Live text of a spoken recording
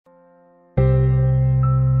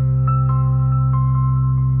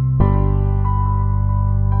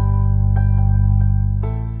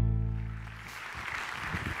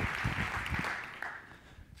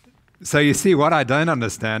So you see, what I don't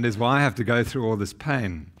understand is why I have to go through all this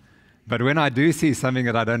pain. But when I do see something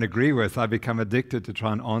that I don't agree with, I become addicted to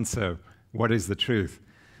try and answer what is the truth.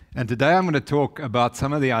 And today I'm going to talk about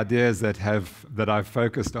some of the ideas that I've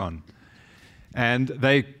focused on. And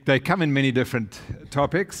they come in many different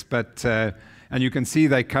topics, but and you can see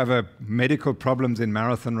they cover medical problems in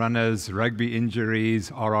marathon runners, rugby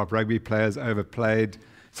injuries, are our rugby players overplayed,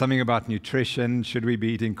 something about nutrition, should we be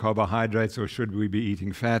eating carbohydrates or should we be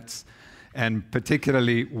eating fats, and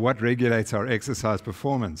particularly what regulates our exercise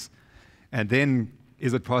performance. And then,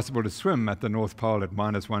 is it possible to swim at the North Pole at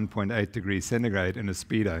minus 1.8 degrees centigrade in a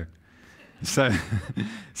Speedo? So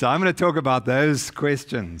I'm going to talk about those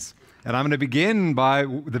questions. And I'm going to begin by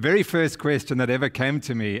the very first question that ever came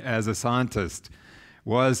to me as a scientist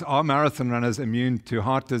was, are marathon runners immune to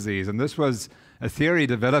heart disease? And this was a theory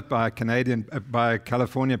developed by a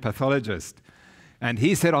California pathologist. And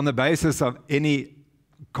he said on the basis of any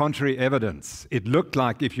contrary evidence, it looked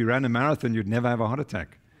like if you ran a marathon, you'd never have a heart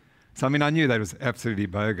attack. So I mean, I knew that was absolutely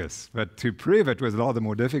bogus, but to prove it was rather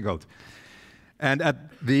more difficult. And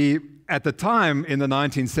at the time, in the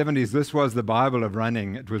 1970s, this was the Bible of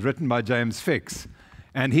running. It was written by James Fix.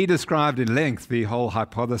 And he described in length the whole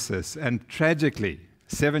hypothesis. And tragically,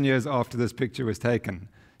 7 years after this picture was taken,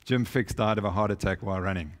 Jim Fix died of a heart attack while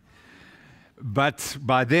running. But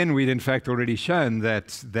by then, we'd in fact already shown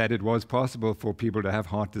that it was possible for people to have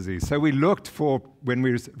heart disease. So we looked for, when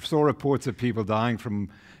we saw reports of people dying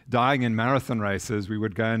in marathon races, we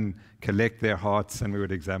would go and collect their hearts and we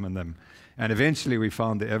would examine them. And eventually we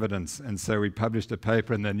found the evidence. And so we published a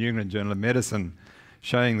paper in the New England Journal of Medicine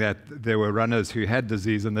showing that there were runners who had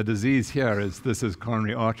disease. And the disease here is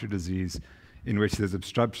coronary artery disease, in which there's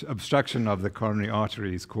obstruction of the coronary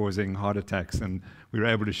arteries causing heart attacks. And we were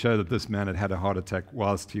able to show that this man had had a heart attack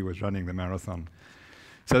whilst he was running the marathon.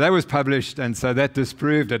 So that was published, and so that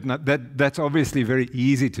disproved it. That's obviously very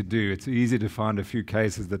easy to do. It's easy to find a few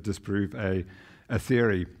cases that disprove a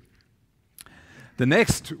theory. The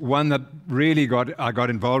next one that really I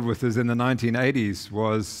got involved with is in the 1980s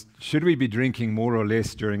was, should we be drinking more or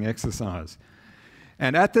less during exercise?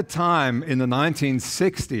 And at the time, in the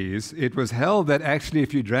 1960s, it was held that actually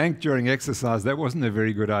if you drank during exercise, that wasn't a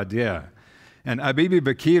very good idea. And Abibi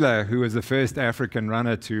Bikila, who was the first African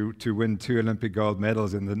runner to win 2 Olympic gold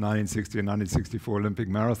medals in the 1960 and 1964 Olympic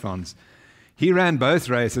marathons, he ran both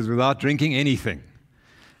races without drinking anything.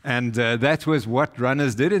 And that was what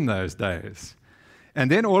runners did in those days. And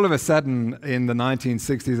then all of a sudden, in the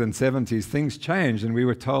 1960s and 70s, things changed, and we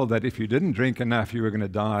were told that if you didn't drink enough, you were going to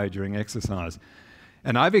die during exercise.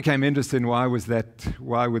 And I became interested in why was that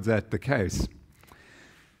the case?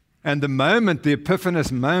 And the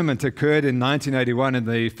epiphanous moment occurred in 1981, on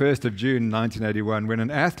the 1st of June 1981, when an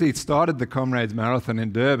athlete started the Comrades Marathon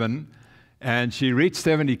in Durban, and she reached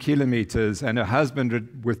 70 kilometers, and her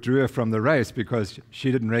husband withdrew her from the race because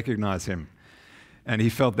she didn't recognize him. And he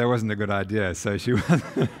felt that wasn't a good idea, so she was...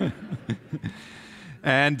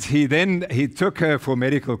 And he took her for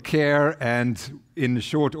medical care, and in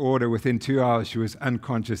short order, within 2 hours, she was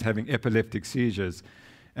unconscious, having epileptic seizures.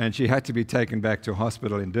 And she had to be taken back to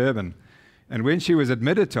hospital in Durban. And when she was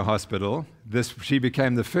admitted to hospital, she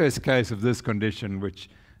became the first case of this condition, which,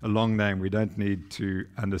 a long name, we don't need to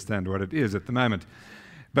understand what it is at the moment.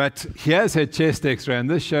 But here's her chest X-ray, and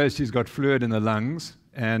this shows she's got fluid in the lungs,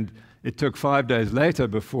 and it took 5 days later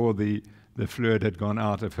before the fluid had gone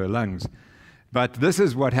out of her lungs. But this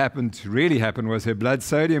is what really happened, was her blood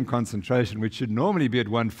sodium concentration, which should normally be at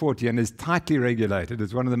 140 and is tightly regulated.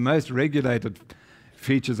 It's one of the most regulated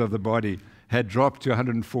features of the body, had dropped to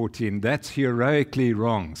 114. That's heroically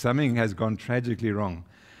wrong. Something has gone tragically wrong.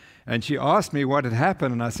 And she asked me what had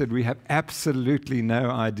happened, and I said, we have absolutely no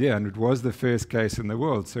idea. And it was the first case in the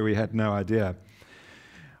world, so we had no idea.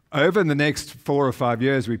 Over the next 4 or 5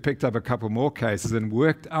 years, we picked up a couple more cases and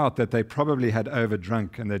worked out that they probably had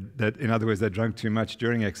overdrunk, and that in other words, they drank too much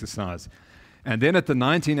during exercise. And then at the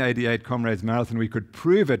 1988 Comrades Marathon, we could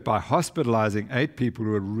prove it by hospitalizing 8 people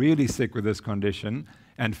who were really sick with this condition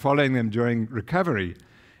and following them during recovery.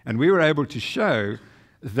 And we were able to show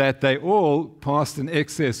that they all passed an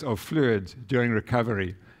excess of fluid during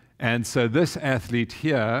recovery. And so this athlete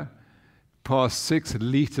here passed 6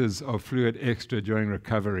 liters of fluid extra during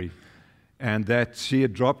recovery, and that she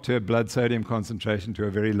had dropped her blood sodium concentration to a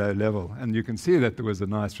very low level. And you can see that there was a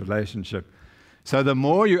nice relationship. So the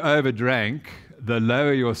more you overdrank, the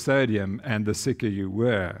lower your sodium and the sicker you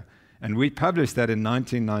were. And we published that in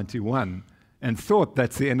 1991 and thought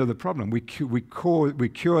that's the end of the problem. We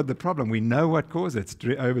cured the problem. We know what caused it. It's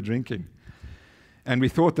overdrinking. And we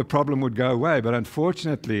thought the problem would go away, but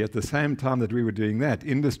unfortunately, at the same time that we were doing that,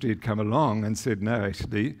 industry had come along and said, no,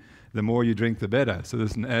 actually, the more you drink, the better. So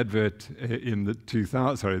there's an advert in the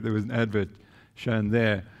 2000, sorry, there was an advert shown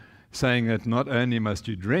there saying that not only must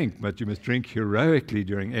you drink, but you must drink heroically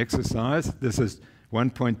during exercise. This is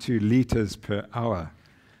 1.2 liters per hour,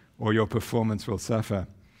 or your performance will suffer.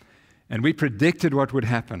 And we predicted what would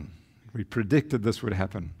happen. We predicted this would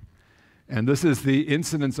happen. And this is the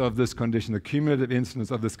incidence of this condition, the cumulative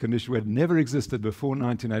incidence of this condition, which had never existed before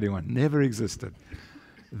 1981, never existed.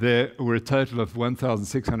 There were a total of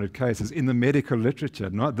 1,600 cases in the medical literature.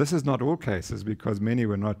 This is not all cases, because many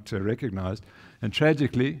were not recognized. And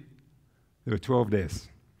tragically, there were 12 deaths,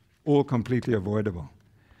 all completely avoidable.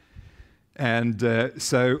 And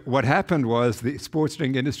so what happened was the sports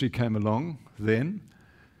drink industry came along then,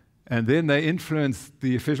 and then they influenced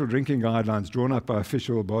the official drinking guidelines drawn up by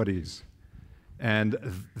official bodies, and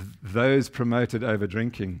those promoted over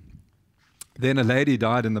drinking. Then a lady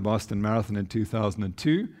died in the Boston Marathon in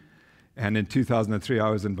 2002, and in 2003 I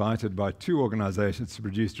was invited by 2 organizations to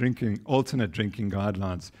produce alternate drinking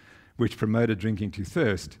guidelines, which promoted drinking to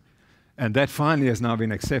thirst. And that finally has now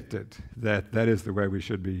been accepted, that that is the way we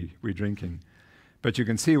should be drinking. But you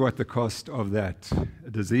can see what the cost of that,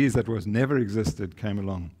 a disease that was never existed, came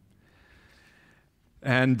along.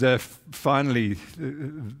 And finally,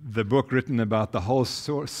 the book written about the whole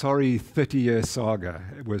sorry 30-year saga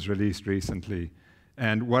was released recently.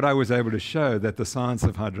 And what I was able to show, that the science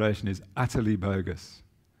of hydration is utterly bogus.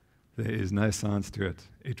 There is no science to it.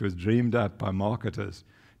 It was dreamed up by marketers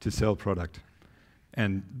to sell product.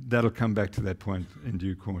 And that'll come back to that point in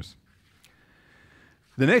due course.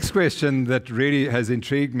 The next question that really has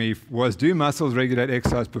intrigued me was, do muscles regulate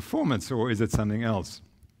exercise performance, or is it something else?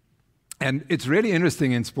 And it's really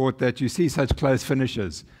interesting in sport that you see such close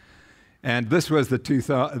finishes. And this was the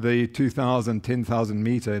 2,000, 10,000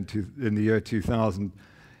 meter in the year 2000.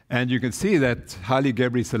 And you can see that Haile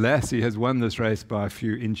Gebrselassie has won this race by a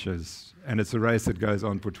few inches. And it's a race that goes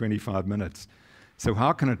on for 25 minutes. So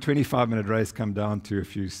how can a 25-minute race come down to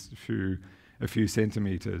a few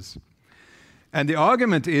centimeters? And the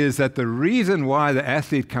argument is that the reason why the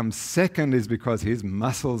athlete comes second is because his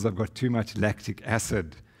muscles have got too much lactic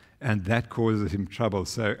acid, and that causes him trouble.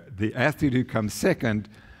 So the athlete who comes second,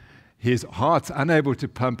 his heart's unable to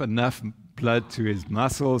pump enough blood to his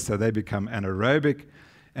muscles, so they become anaerobic,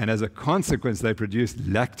 and as a consequence, they produce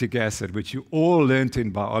lactic acid, which you all learnt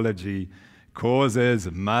in biology,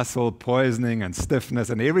 causes muscle poisoning and stiffness,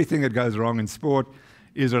 and everything that goes wrong in sport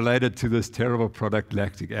is related to this terrible product,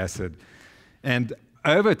 lactic acid. And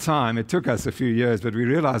over time, it took us a few years, but we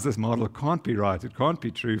realized this model can't be right. It can't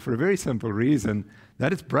be true for a very simple reason,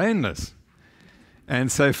 that it's brainless.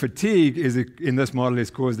 And so fatigue in this model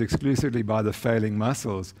is caused exclusively by the failing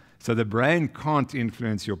muscles. So the brain can't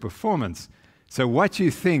influence your performance. So what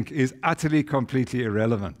you think is utterly, completely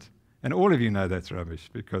irrelevant. And all of you know that's rubbish,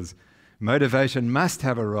 because motivation must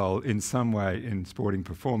have a role in some way in sporting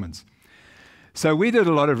performance. So we did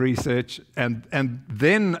a lot of research, and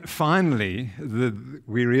then finally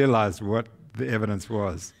we realized what the evidence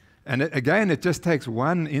was. And again, it just takes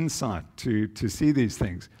one insight to see these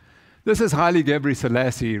things. This is Haile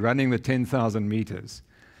Gebrselassie running the 10,000 meters.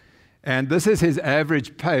 And this is his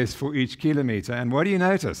average pace for each kilometer. And what do you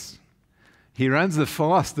notice? He runs the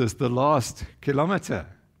fastest the last kilometer.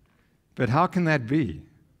 But how can that be?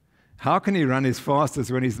 How can he run his fastest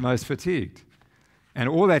when he's most fatigued? And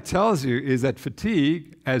all that tells you is that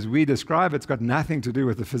fatigue, as we describe it, it's got nothing to do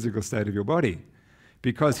with the physical state of your body,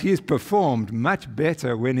 because he's performed much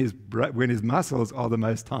better when his muscles are the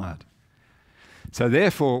most tired. So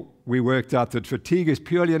therefore, we worked out that fatigue is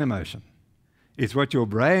purely an emotion. It's what your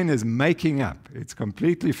brain is making up. It's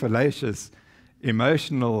completely fallacious,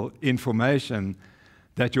 emotional information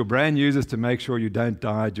that your brain uses to make sure you don't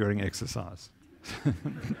die during exercise.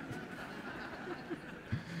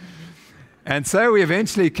 And so we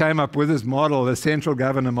eventually came up with this model, the central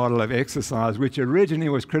governor model of exercise, which originally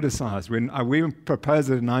was criticized. When we proposed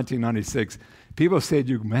it in 1996, people said,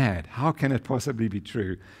 "You're mad. How can it possibly be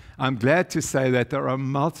true?" I'm glad to say that there are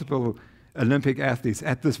multiple Olympic athletes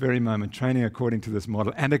at this very moment training according to this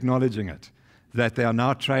model and acknowledging it, that they are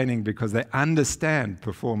now training because they understand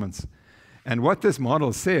performance. And what this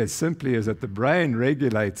model says simply is that the brain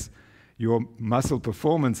regulates your muscle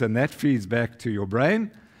performance, and that feeds back to your brain.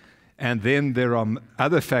 And then there are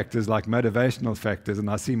other factors like motivational factors, and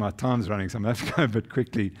I see my time's running, so I'm going to have to go a bit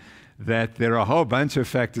quickly, that there are a whole bunch of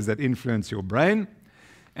factors that influence your brain,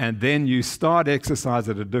 and then you start exercise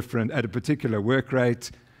at a particular work rate,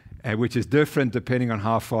 which is different depending on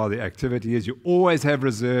how far the activity is. You always have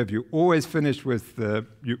reserve, you always finish with,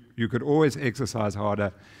 you could always exercise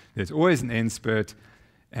harder, there's always an end spurt,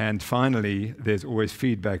 And finally, there's always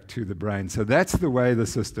feedback to the brain. So that's the way the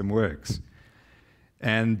system works.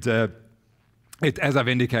 And as I've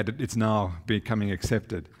indicated, it's now becoming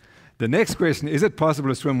accepted. The next question, is it possible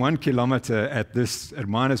to swim 1 kilometer at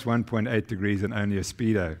minus 1.8 degrees in only a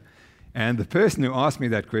Speedo? And the person who asked me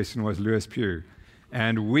that question was Lewis Pugh.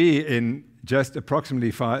 And we, in just approximately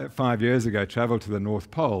five years ago, traveled to the North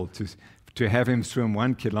Pole to have him swim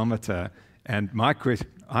 1 kilometer. And my question,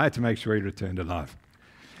 I had to make sure he returned alive.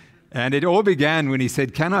 And it all began when he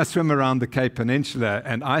said, can I swim around the Cape Peninsula?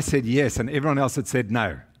 And I said yes, and everyone else had said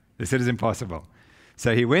no. They said it's impossible.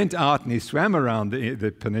 So he went out and he swam around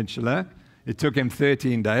the peninsula. It took him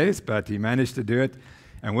 13 days, but he managed to do it.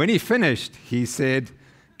 And when he finished, he said,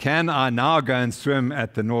 can I now go and swim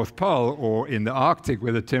at the North Pole or in the Arctic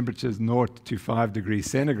where the temperature is 0 to 5 degrees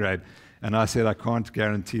centigrade? And I said, I can't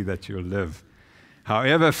guarantee that you'll live.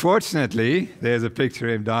 However, fortunately, there's a picture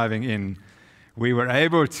of him diving in. We were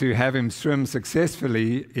able to have him swim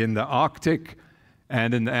successfully in the Arctic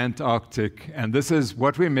and in the Antarctic. And this is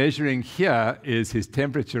what we're measuring here is his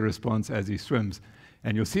temperature response as he swims.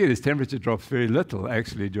 And you'll see that his temperature drops very little,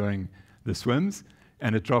 actually, during the swims,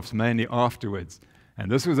 and it drops mainly afterwards. And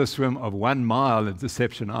this was a swim of 1 mile at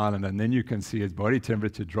Deception Island, and then you can see his body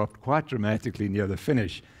temperature dropped quite dramatically near the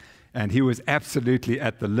finish. And he was absolutely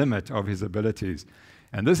at the limit of his abilities.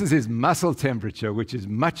 And this is his muscle temperature, which is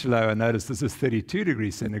much lower. Notice this is 32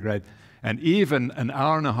 degrees centigrade. And even an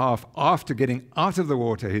hour and a half after getting out of the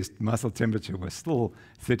water, his muscle temperature was still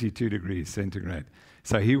 32 degrees centigrade.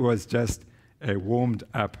 So he was just a warmed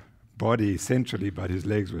up body centrally, but his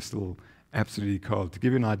legs were still absolutely cold, to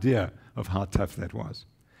give you an idea of how tough that was.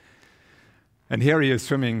 And here he is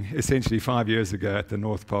swimming essentially 5 years ago at the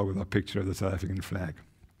North Pole with a picture of the South African flag.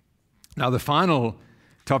 Now the final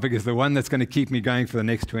topic is the one that's going to keep me going for the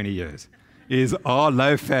next 20 years, is are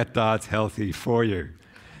low-fat diets healthy for you?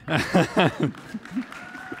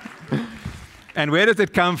 And where does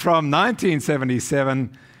it come from?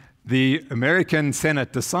 1977, the American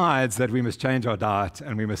Senate decides that we must change our diet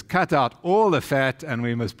and we must cut out all the fat and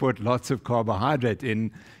we must put lots of carbohydrate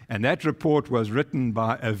in. And that report was written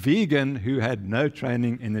by a vegan who had no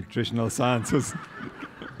training in nutritional sciences.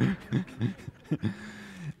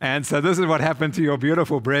 And so this is what happened to your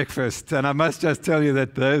beautiful breakfast. And I must just tell you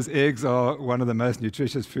that those eggs are one of the most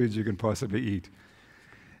nutritious foods you can possibly eat.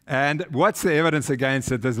 And what's the evidence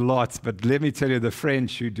against it? There's lots, but let me tell you, the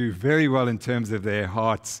French, who do very well in terms of their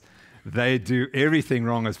hearts, they do everything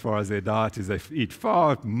wrong as far as their diet is. They eat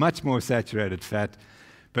much more saturated fat.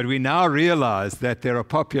 But we now realize that there are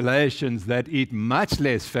populations that eat much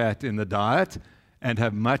less fat in the diet and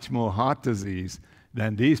have much more heart disease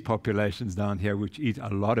than these populations down here, which eat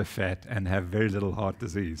a lot of fat and have very little heart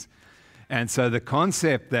disease. And so the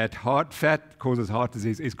concept that fat causes heart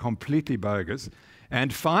disease is completely bogus.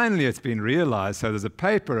 And finally, it's been realized, so there's a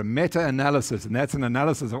paper, a meta-analysis, and that's an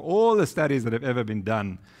analysis of all the studies that have ever been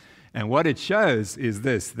done. And what it shows is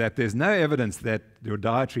this, that there's no evidence that your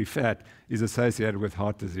dietary fat is associated with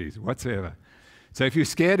heart disease whatsoever. So if you're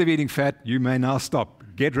scared of eating fat, you may now stop.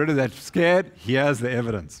 Get rid of that scared. Here's the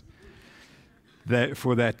evidence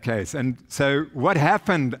for that case. And so what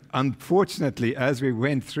happened, unfortunately, as we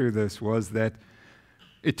went through this was that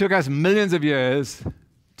it took us millions of years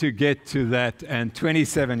to get to that and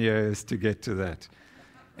 27 years to get to that.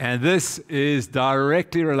 And this is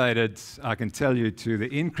directly related, I can tell you, to the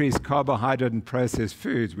increased carbohydrate and processed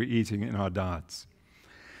foods we're eating in our diets.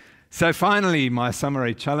 So finally, my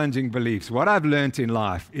summary, challenging beliefs. What I've learned in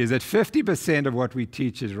life is that 50% of what we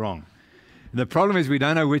teach is wrong. And the problem is we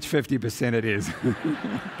don't know which 50% it is.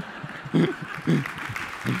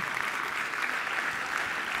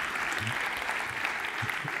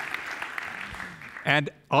 And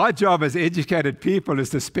our job as educated people is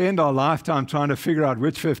to spend our lifetime trying to figure out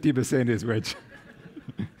which 50% is which.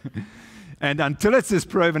 And until it's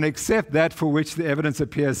disproven, accept that for which the evidence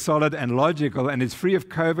appears solid and logical and is free of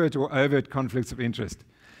covert or overt conflicts of interest.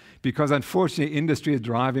 Because unfortunately, industry is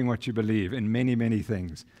driving what you believe in many, many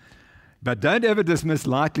things. But don't ever dismiss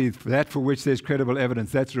lightly that for which there's credible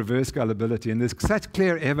evidence. That's reverse gullibility. And there's such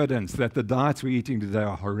clear evidence that the diets we're eating today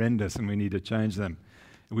are horrendous and we need to change them.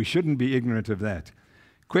 We shouldn't be ignorant of that.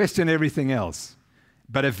 Question everything else.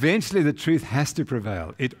 But eventually the truth has to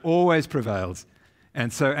prevail. It always prevails.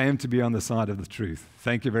 And so aim to be on the side of the truth.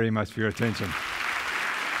 Thank you very much for your attention.